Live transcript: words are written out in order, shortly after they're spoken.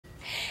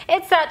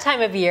It's that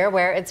time of year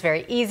where it's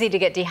very easy to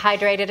get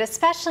dehydrated,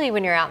 especially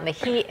when you're out in the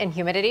heat and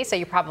humidity. So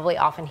you probably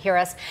often hear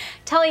us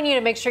telling you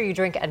to make sure you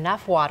drink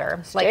enough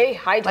water. Stay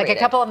hydrated. Like a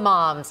couple of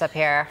moms up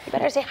here. You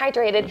better stay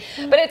hydrated.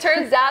 But it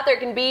turns out there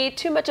can be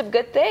too much of a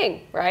good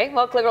thing, right?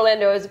 Well, Clear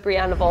Orlando's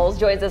Brianna Volz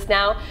joins us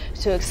now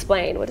to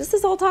explain. What does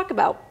this all talk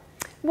about?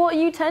 Well,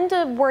 you tend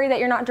to worry that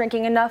you're not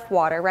drinking enough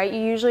water, right?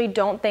 You usually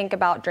don't think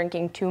about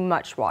drinking too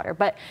much water,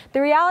 but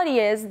the reality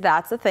is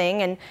that's a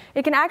thing, and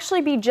it can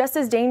actually be just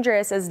as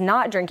dangerous as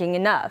not drinking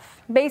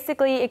enough.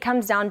 Basically, it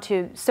comes down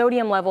to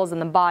sodium levels in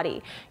the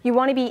body. You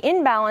want to be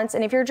in balance,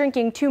 and if you're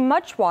drinking too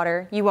much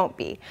water, you won't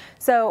be.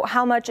 So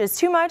how much is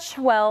too much?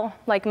 Well,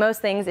 like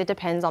most things, it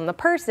depends on the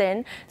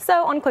person.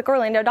 So on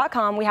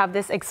clickorlando.com, we have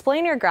this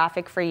explainer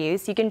graphic for you,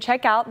 so you can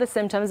check out the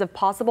symptoms of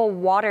possible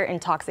water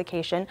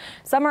intoxication.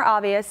 Some are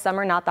obvious, some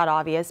are not that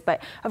obvious,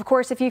 but of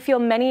course, if you feel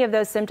many of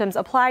those symptoms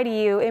apply to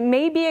you, it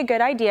may be a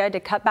good idea to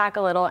cut back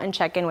a little and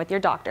check in with your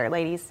doctor,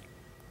 ladies.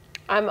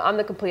 I'm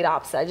the complete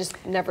opposite. I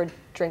just never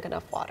drink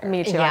enough water.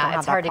 Me too. Yeah,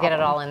 it's hard to get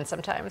it all in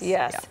sometimes.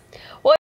 Yes. Yeah. Well,